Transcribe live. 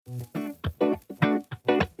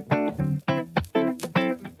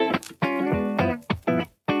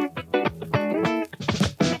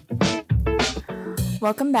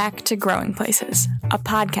Welcome back to Growing Places, a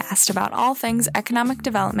podcast about all things economic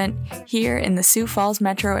development here in the Sioux Falls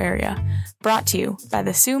metro area, brought to you by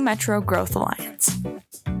the Sioux Metro Growth Alliance.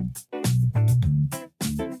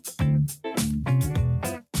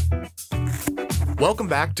 Welcome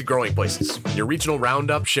back to Growing Places, your regional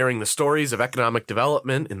roundup sharing the stories of economic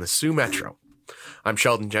development in the Sioux Metro. I'm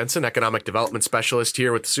Sheldon Jensen, Economic Development Specialist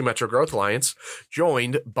here with the Sioux Metro Growth Alliance,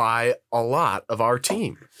 joined by a lot of our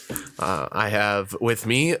team. I have with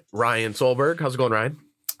me Ryan Solberg. How's it going, Ryan?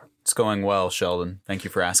 It's going well, Sheldon. Thank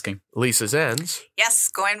you for asking. Lisa Zenz. Yes,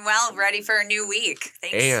 going well. Ready for a new week.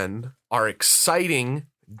 Thanks. And our exciting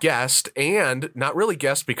guest, and not really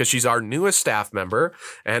guest because she's our newest staff member,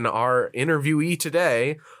 and our interviewee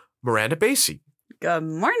today, Miranda Basye. Good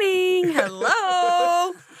morning.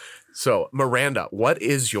 Hello. So, Miranda, what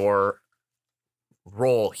is your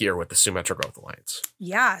role here with the Sioux Metro Growth Alliance?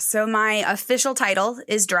 Yeah, so my official title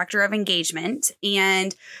is Director of Engagement,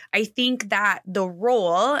 and I think that the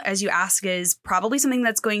role, as you ask, is probably something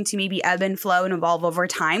that's going to maybe ebb and flow and evolve over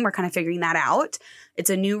time. We're kind of figuring that out. It's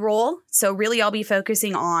a new role, so really I'll be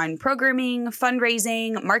focusing on programming,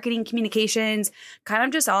 fundraising, marketing communications, kind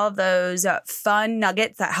of just all of those fun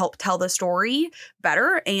nuggets that help tell the story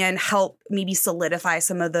better and help maybe solidify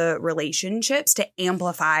some of the relationships to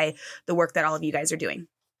amplify the work that all of you guys are doing.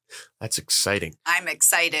 That's exciting. I'm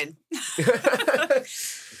excited.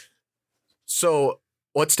 So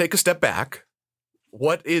let's take a step back.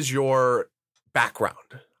 What is your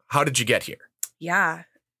background? How did you get here? Yeah.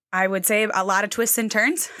 I would say a lot of twists and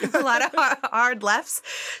turns, a lot of hard lefts.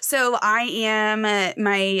 So I am,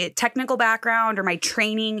 my technical background or my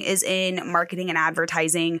training is in marketing and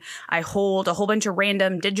advertising. I hold a whole bunch of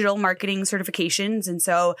random digital marketing certifications. And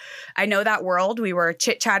so I know that world. We were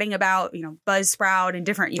chit-chatting about, Buzzsprout and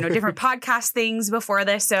different podcast things before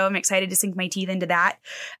this. So I'm excited to sink my teeth into that.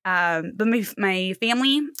 But my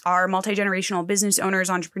family are multi-generational business owners,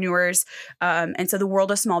 entrepreneurs. And so the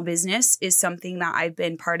world of small business is something that I've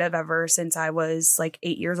been part of ever since I was like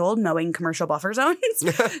 8 years old, mowing commercial buffer zones.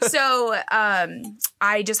 So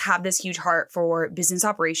I just have this huge heart for business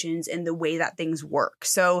operations and the way that things work.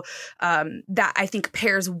 So that I think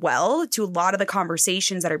pairs well to a lot of the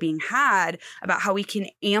conversations that are being had about how we can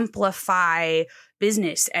amplify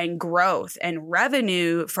business and growth and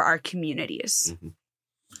revenue for our communities. Mm-hmm.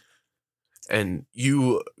 And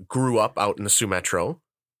you grew up out in the Sioux Metro.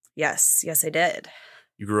 Yes, I did.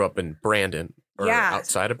 You grew up in Brandon. Or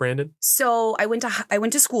outside of Brandon? So I went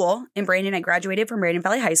to school in Brandon. I graduated from Brandon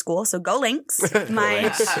Valley High School. So go Lynx.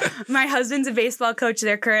 My husband's a baseball coach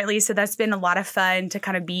there currently. So that's been a lot of fun to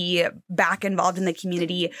kind of be back involved in the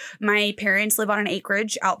community. My parents live on an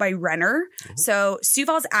acreage out by Renner. Mm-hmm. So Sioux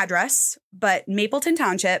Falls address, but Mapleton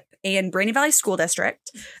Township and Brandon Valley School District.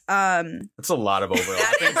 That's a lot of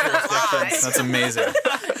overlap. That's amazing.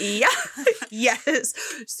 Yeah. Yes.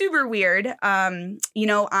 Super weird.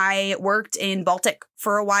 I worked in Baltic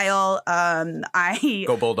for a while.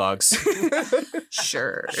 Go Bulldogs.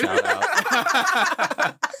 Sure. Shout out.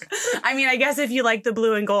 I mean, I guess if you like the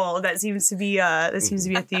blue and gold, that seems to be a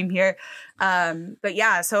theme here. But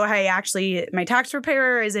yeah, so my tax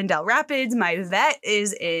preparer is in Del Rapids. My vet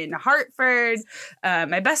is in Hartford.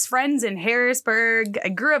 My best friend's in Harrisburg. I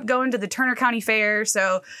grew up going to the Turner County Fair.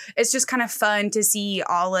 So it's just kind of fun to see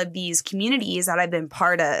all of these communities that I've been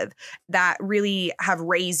part of that really have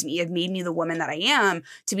raised me, have made me the woman that I am,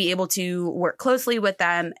 to be able to work closely with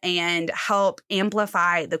them and help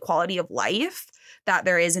amplify the quality of life that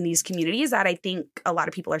there is in these communities that I think a lot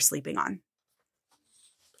of people are sleeping on.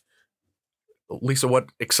 Lisa, what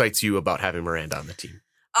excites you about having Miranda on the team?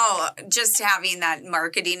 Oh, just having that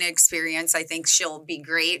marketing experience. I think she'll be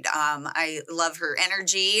great. I love her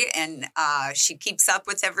energy and she keeps up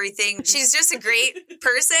with everything. She's just a great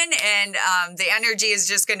person and the energy is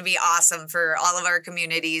just going to be awesome for all of our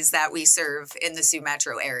communities that we serve in the Sioux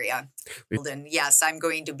Metro area. And yes, I'm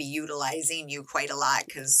going to be utilizing you quite a lot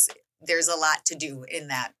because there's a lot to do in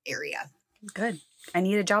that area. Good. I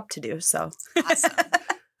need a job to do, so. Awesome.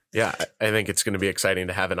 Yeah, I think it's going to be exciting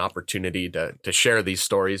to have an opportunity to share these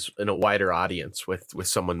stories in a wider audience with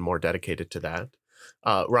someone more dedicated to that.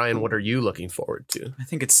 Ryan, what are you looking forward to? I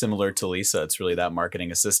think it's similar to Lisa. It's really that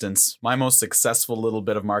marketing assistance. My most successful little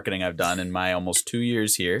bit of marketing I've done in my almost 2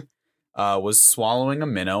 years here was swallowing a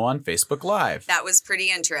minnow on Facebook Live. That was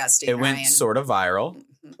pretty interesting, It went Ryan. sort of viral.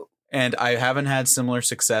 And I haven't had similar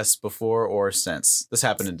success before or since. This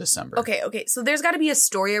happened in December. Okay. So there's got to be a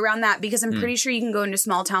story around that because I'm pretty sure you can go into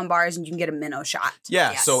small town bars and you can get a minnow shot.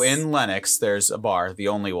 Yeah. Yes. So in Lenox, there's a bar, the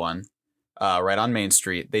only one, right on Main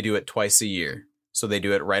Street. They do it twice a year. So they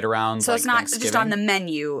do it right around. So like, it's not just Thanksgiving. on the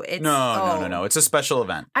menu. It's, No. It's a special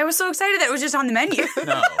event. I was so excited that it was just on the menu.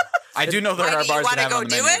 No. I do know there Why, are do you bars want that to have go it on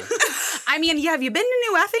the do menu. it? I mean, have you been to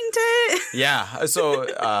New Effington? Yeah.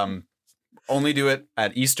 So only do it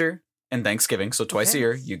at Easter and Thanksgiving. So twice a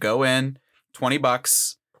year. You go in,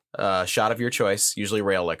 $20, shot of your choice, usually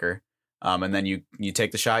rail liquor. And then you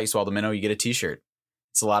take the shot, you swallow the minnow, you get a t-shirt.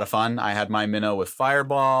 It's a lot of fun. I had my minnow with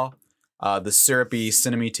Fireball. The syrupy,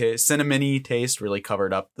 cinnamony taste really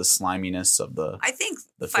covered up the sliminess of the I think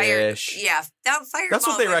the fire. fish. Yeah, that fireball. That's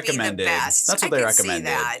what they would recommended. Be the best. That's what I they could see recommended.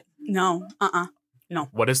 that. No.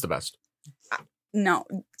 What is the best? No.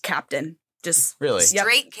 Captain. Just. Really? Yep.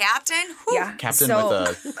 Straight captain. Whew. Yeah. Captain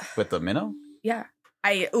So- with the minnow? Yeah.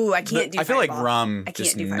 I can't do I feel like Fireball. rum I can't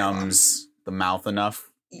just do Fireball. numbs the mouth enough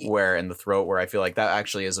where in the throat where I feel like that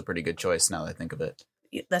actually is a pretty good choice now that I think of it.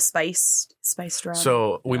 The spiced rum.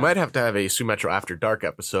 So we might have to have a Sioux Metro After Dark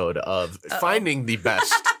episode of finding the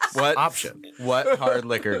best What option. What hard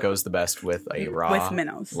liquor goes the best with a raw With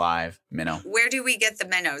minnows. live minnow? Where do we get the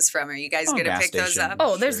minnows from? Are you guys Oh, going to gas pick those station. up?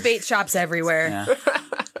 Oh, there's Sure. bait shops everywhere. Yeah.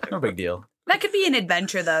 No big deal. That could be an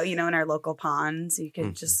adventure, though, in our local ponds. You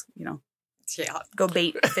could just, Yeah. go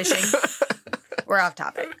bait fishing. We're off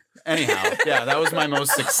topic. Anyhow, yeah, that was my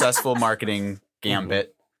most successful marketing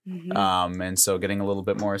gambit. Mhm. And so getting a little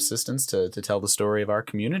bit more assistance to tell the story of our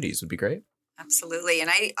communities would be great. Absolutely. And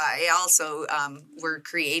I also, we're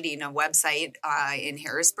creating a website in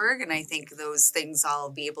Harrisburg, and I think those things I'll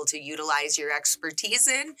be able to utilize your expertise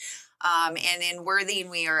in. And in Worthing,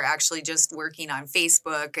 we are actually just working on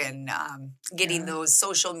Facebook and getting those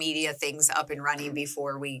social media things up and running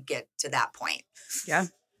before we get to that point. Yeah.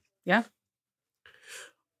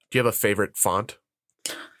 Do you have a favorite font?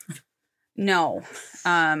 No.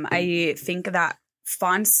 I think that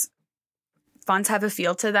fonts have a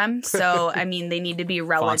feel to them. So, I mean, they need to be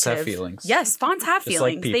relative. Fonts have feelings. Yes, fonts have Just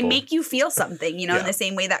like feelings. They people. make you feel something, in Yeah. the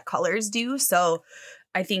same way that colors do. So,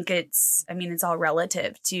 I think it's all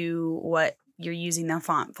relative to what you're using the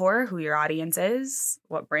font for, who your audience is,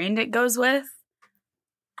 what brand it goes with.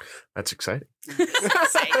 That's exciting.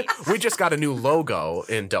 Exciting. We just got a new logo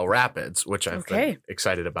in Del Rapids, which I've Okay. been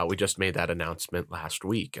excited about. We just made that announcement last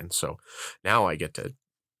week. And so now I get to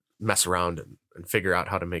mess around and figure out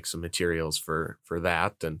how to make some materials for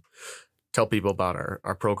that and tell people about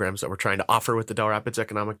our programs that we're trying to offer with the Del Rapids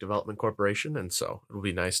Economic Development Corporation. And so it'll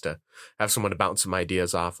be nice to have someone to bounce some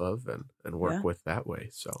ideas off of and work with that way.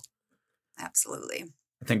 So Absolutely.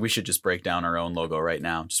 I think we should just break down our own logo right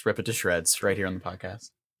now. Just rip it to shreds right here on the podcast.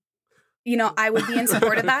 I would be in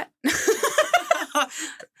support of that.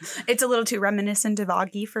 It's a little too reminiscent of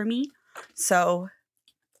Augie for me. So,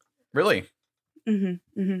 Really?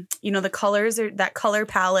 the colors are that color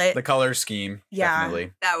palette. The color scheme. Yeah.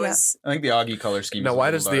 Definitely. That was I think the Augie color scheme. now, is a why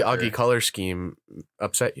little does the darker. Augie color scheme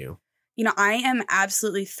upset you? I am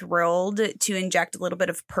absolutely thrilled to inject a little bit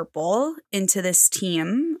of purple into this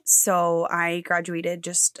team. So I graduated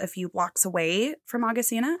just a few blocks away from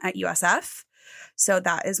Augustana at USF. So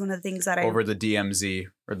that is one of the things that over the DMZ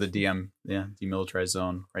or the demilitarized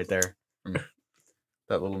zone right there from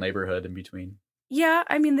that little neighborhood in between. Yeah,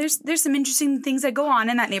 I mean, there's some interesting things that go on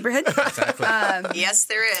in that neighborhood. Exactly. yes,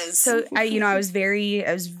 there is. So I was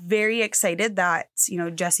very excited that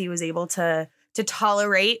Jesse was able to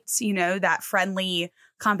tolerate that friendly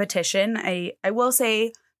competition. I will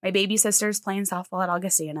say my baby sister's playing softball at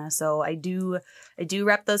Augustana, so I do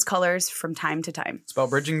rep those colors from time to time. It's about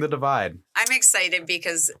bridging the divide. I'm excited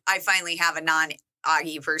because I finally have a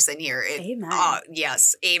non-Augie person here. Amen.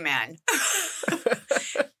 Yes, amen.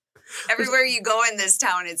 Everywhere you go in this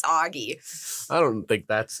town, it's Augie. I don't think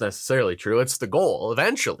that's necessarily true. It's the goal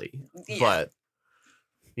eventually, Yeah. but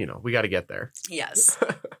we got to get there. Yes.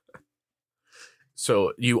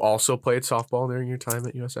 So you also played softball during your time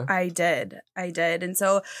at USF? I did. And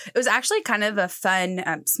so it was actually kind of a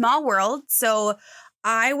fun, small world. So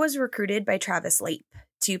I was recruited by Travis Lape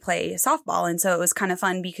to play softball. And so it was kind of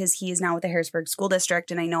fun because he is now with the Harrisburg School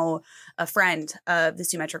District, and I know a friend of the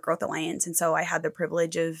Sioux Metro Growth Alliance. And so I had the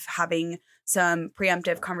privilege of having some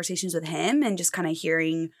preemptive conversations with him and just kind of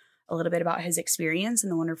hearing a little bit about his experience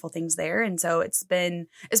and the wonderful things there. And so it's been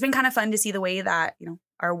kind of fun to see the way that,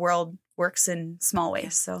 our world works in small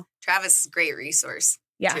ways. So Travis is a great resource,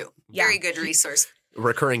 yeah. too. Yeah. Very good resource.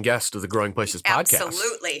 Recurring guest of the Growing Places podcast.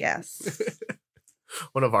 Absolutely. Yes.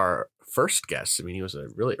 One of our first guests. I mean, he was a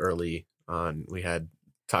really early on. We had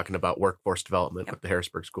talking about workforce development with the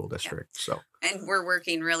Harrisburg School District. So, and we're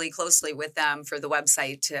working really closely with them for the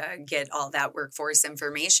website to get all that workforce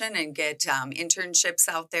information and get internships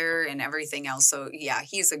out there and everything else. So yeah,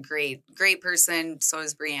 he's a great person. So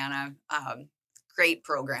is Brianna. Great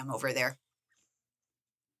program over there.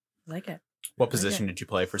 Like it. What position did you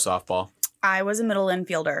play for softball? I was a middle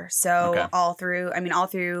infielder. So Okay. all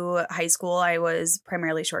through high school, I was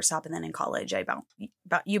primarily shortstop. And then in college,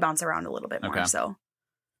 you bounce around a little bit more. Okay. So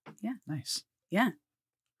Nice. yeah.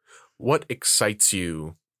 what excites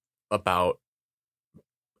you about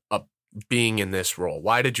being in this role?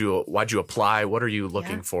 Why'd you apply? What are you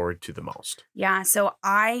looking forward to the most? Yeah. So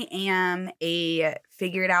I am a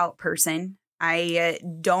figured out person. I'm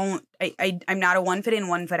not a 1 foot in,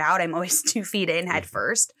 1 foot out. I'm always 2 feet in head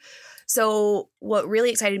first. So what really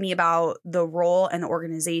excited me about the role and the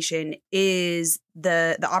organization is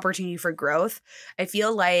the opportunity for growth. I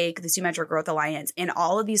feel like the Sioux Metro Growth Alliance and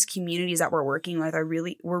all of these communities that we're working with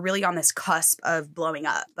we're really on this cusp of blowing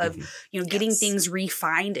up, of getting things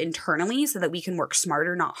refined internally so that we can work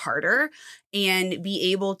smarter, not harder, and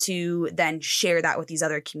be able to then share that with these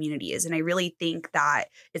other communities. And I really think that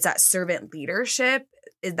it's that servant leadership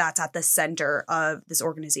that's at the center of this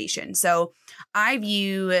organization. So I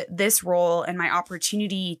view this role and my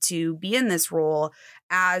opportunity to be in this role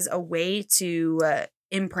as a way to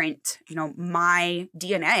imprint, my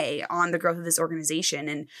DNA on the growth of this organization.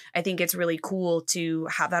 And I think it's really cool to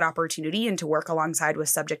have that opportunity and to work alongside with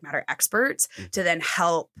subject matter experts to then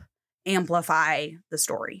help amplify the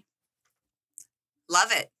story.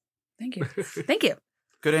 Love it. Thank you. Thank you.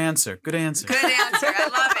 Good answer. Good answer. I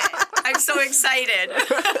love it. I'm so excited.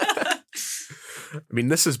 I mean,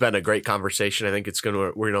 this has been a great conversation. I think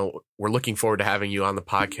we're looking forward to having you on the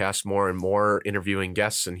podcast more and more, interviewing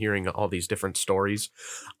guests and hearing all these different stories.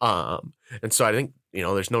 And so I think,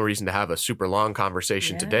 there's no reason to have a super long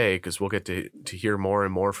conversation today, because we'll get to hear more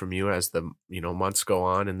and more from you as the, months go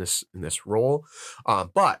on in this role.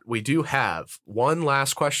 But we do have one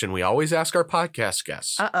last question we always ask our podcast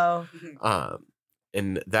guests.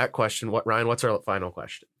 And that question, Ryan, what's our final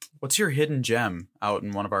question? What's your hidden gem out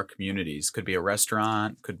in one of our communities? Could be a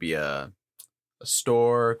restaurant, could be a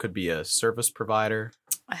store, could be a service provider.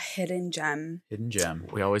 A hidden gem. Hidden gem.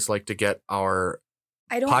 We always like to get our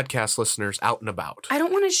podcast listeners out and about. I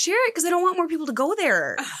don't want to share it because I don't want more people to go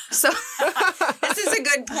there. So this is a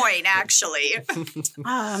good point, actually.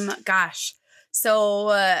 Gosh. So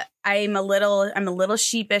I'm a little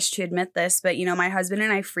sheepish to admit this, but my husband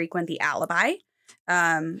and I frequent the Alibi.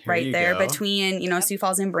 Right there between, Sioux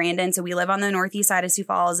Falls and Brandon. So we live on the northeast side of Sioux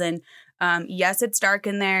Falls, and yes, it's dark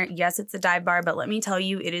in there. Yes, it's a dive bar, but let me tell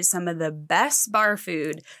you, it is some of the best bar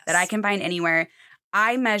food that I can find anywhere.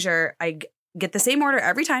 I get the same order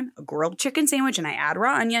every time, a grilled chicken sandwich, and I add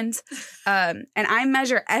raw onions. And I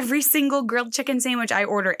measure every single grilled chicken sandwich I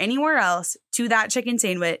order anywhere else to that chicken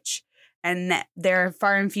sandwich. And there are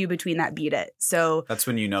far and few between that beat it. So that's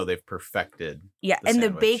when they've perfected. Yeah. The and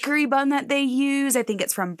sandwich. The bakery bun that they use, I think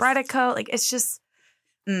it's from Bredico. Like, it's just,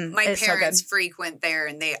 my parents frequent there,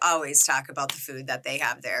 and they always talk about the food that they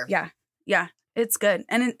have there. Yeah. Yeah. It's good.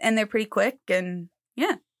 And they're pretty quick. And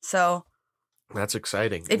yeah. So that's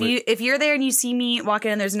exciting. If you're there and you see me walk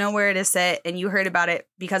in and there's nowhere to sit and you heard about it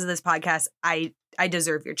because of this podcast, I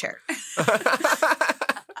deserve your chair.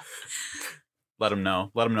 Let them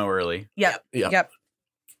know early. Yep.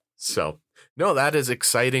 So, no, that is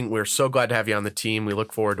exciting. We're so glad to have you on the team. We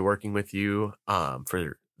look forward to working with you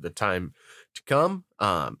for the time to come.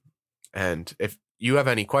 And if you have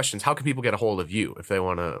any questions, how can people get a hold of you if they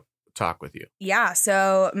want to talk with you? Yeah.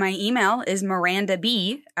 So my email is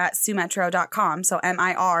mirandab@siouxmetro.com. So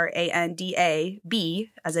MIRANDAB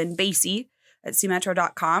as in Basye at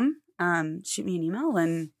siouxmetro.com. Shoot me an email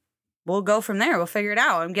and we'll go from there. We'll figure it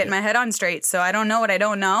out. I'm getting my head on straight. So I don't know what I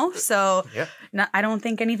don't know. So I don't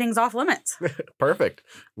think anything's off limits. Perfect.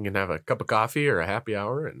 You can have a cup of coffee or a happy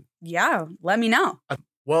hour. And let me know.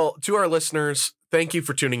 Well, to our listeners, thank you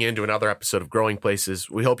for tuning in to another episode of Growing Places.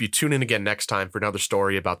 We hope you tune in again next time for another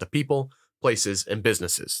story about the people, places, and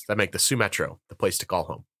businesses that make the Sioux Metro the place to call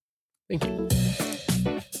home. Thank you.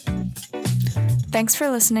 Thanks for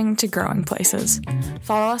listening to Growing Places.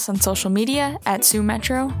 Follow us on social media at Sioux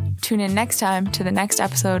Metro. Tune in next time to the next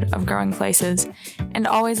episode of Growing Places, and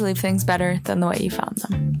always leave things better than the way you found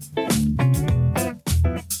them.